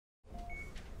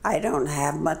I don't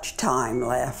have much time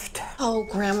left. Oh,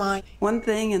 Grandma. One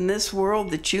thing in this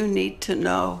world that you need to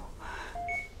know,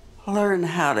 learn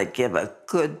how to give a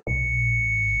good.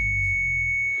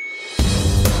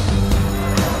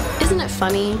 Isn't it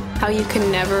funny how you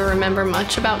can never remember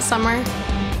much about Summer?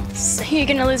 So you're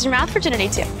gonna lose your mouth virginity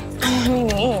too? What do you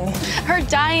mean? Her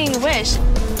dying wish.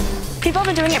 People have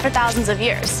been doing it for thousands of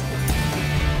years.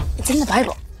 It's in the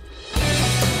Bible.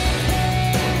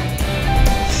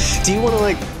 Do you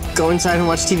want to, go inside and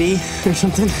watch TV or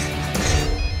something?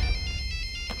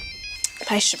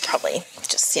 I should probably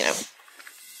just,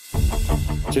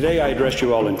 Today I address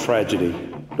you all in tragedy.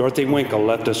 Dorothy Winkle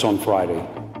left us on Friday.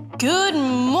 Good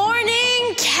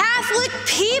morning, Catholic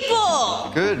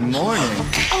people! Good morning.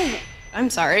 Oh, I'm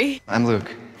sorry. I'm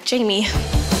Luke. Jamie.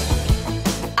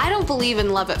 I don't believe in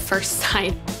love at first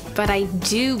sight, but I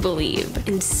do believe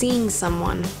in seeing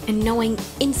someone and knowing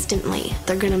instantly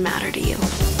they're gonna matter to you.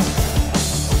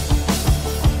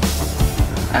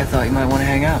 I thought you might want to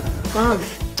hang out. Mom,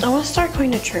 I want to start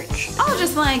going to church. I'll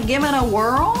just give it a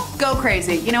whirl. Go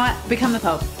crazy. You know what? Become the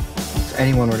Pope. If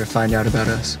anyone were to find out about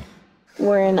us.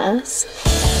 We're in us.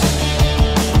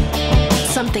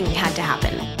 Something had to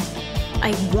happen.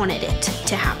 I wanted it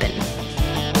to happen.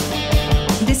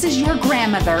 This is your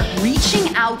grandmother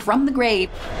reaching out from the grave.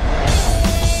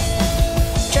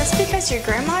 Just because your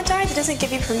grandma died, that doesn't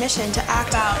give you permission to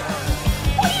act out.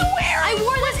 What are you wearing? I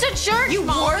wore this to church, You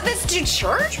Mom. wore this to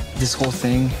church? This whole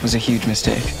thing was a huge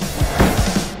mistake.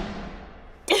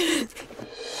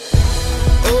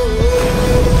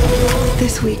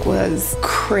 This week was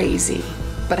crazy,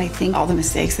 but I think all the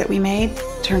mistakes that we made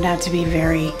turned out to be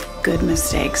very good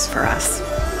mistakes for us.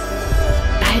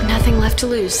 I had nothing left to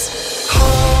lose.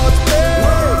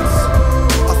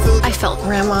 I felt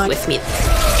Grandma with me,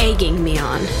 egging me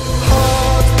on.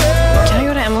 Can I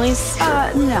go to Emily's?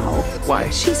 No. Why?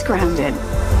 She's grounded.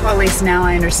 Well, at least now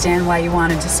I understand why you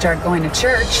wanted to start going to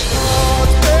church.